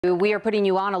We are putting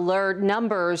you on alert.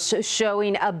 Numbers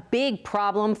showing a big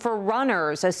problem for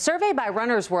runners. A survey by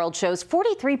Runner's World shows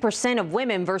 43% of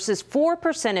women versus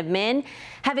 4% of men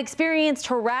have experienced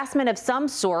harassment of some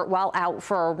sort while out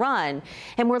for a run.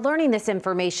 And we're learning this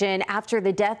information after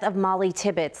the death of Molly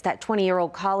Tibbetts, that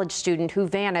 20-year-old college student who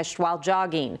vanished while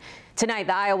jogging. Tonight,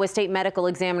 the Iowa State Medical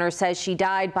Examiner says she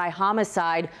died by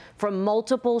homicide from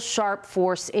multiple sharp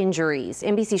force injuries.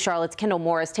 NBC Charlotte's Kendall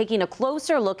Morris taking a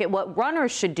closer look at what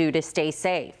runners should do to stay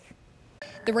safe.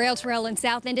 The rail trail in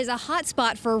South End is a hot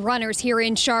spot for runners here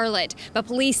in Charlotte, but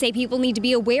police say people need to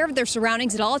be aware of their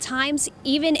surroundings at all times,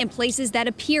 even in places that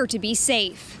appear to be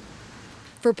safe.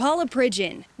 For Paula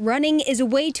Pridgeon, running is a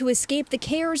way to escape the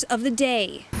cares of the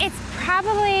day. It's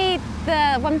probably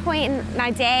the one point in my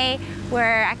day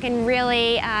where I can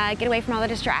really get away from all the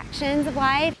distractions of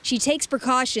life. She takes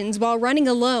precautions while running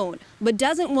alone, but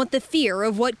doesn't want the fear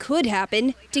of what could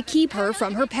happen to keep her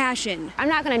from her passion. I'm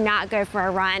not going to not go for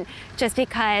a run just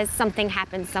because something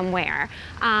happened somewhere.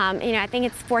 I think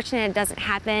it's fortunate it doesn't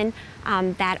happen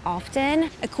that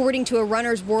often. According to a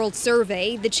Runner's World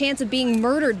survey, the chance of being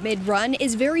murdered mid-run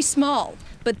is very small.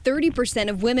 But 30%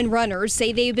 of women runners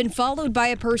say they have been followed by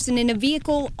a person in a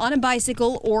vehicle, on a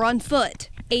bicycle, or on foot.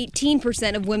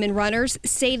 18% of women runners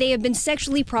say they have been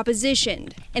sexually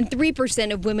propositioned, and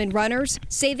 3% of women runners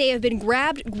say they have been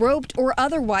grabbed, groped, or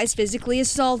otherwise physically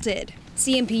assaulted.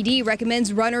 CMPD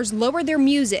recommends runners lower their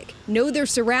music, know their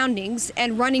surroundings,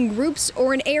 and run in groups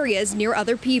or in areas near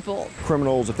other people.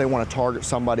 Criminals, if they want to target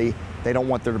somebody, they don't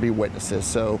want there to be witnesses.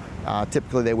 So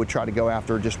typically they would try to go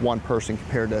after just one person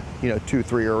compared to, 2,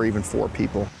 3, or even 4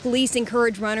 people. Police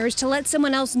encourage runners to let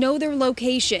someone else know their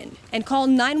location and call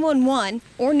 911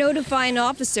 or notify an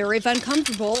officer if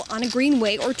uncomfortable on a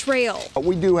greenway or trail.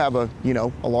 We do have a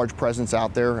large presence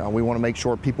out there. We want to make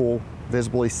sure people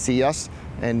visibly see us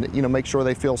and make sure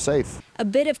they feel safe. A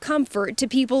bit of comfort to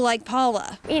people like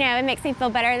Paula. It makes me feel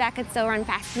better that I could still run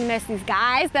faster than most of these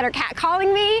guys that are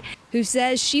catcalling me. Who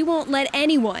says she won't let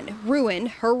anyone ruin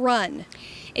her run.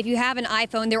 If you have an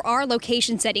iPhone, there are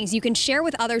location settings you can share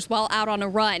with others while out on a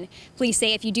run. Please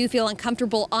say if you do feel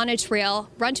uncomfortable on a trail,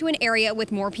 run to an area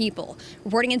with more people.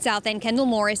 Reporting in South End, Kendall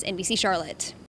Morris, NBC Charlotte.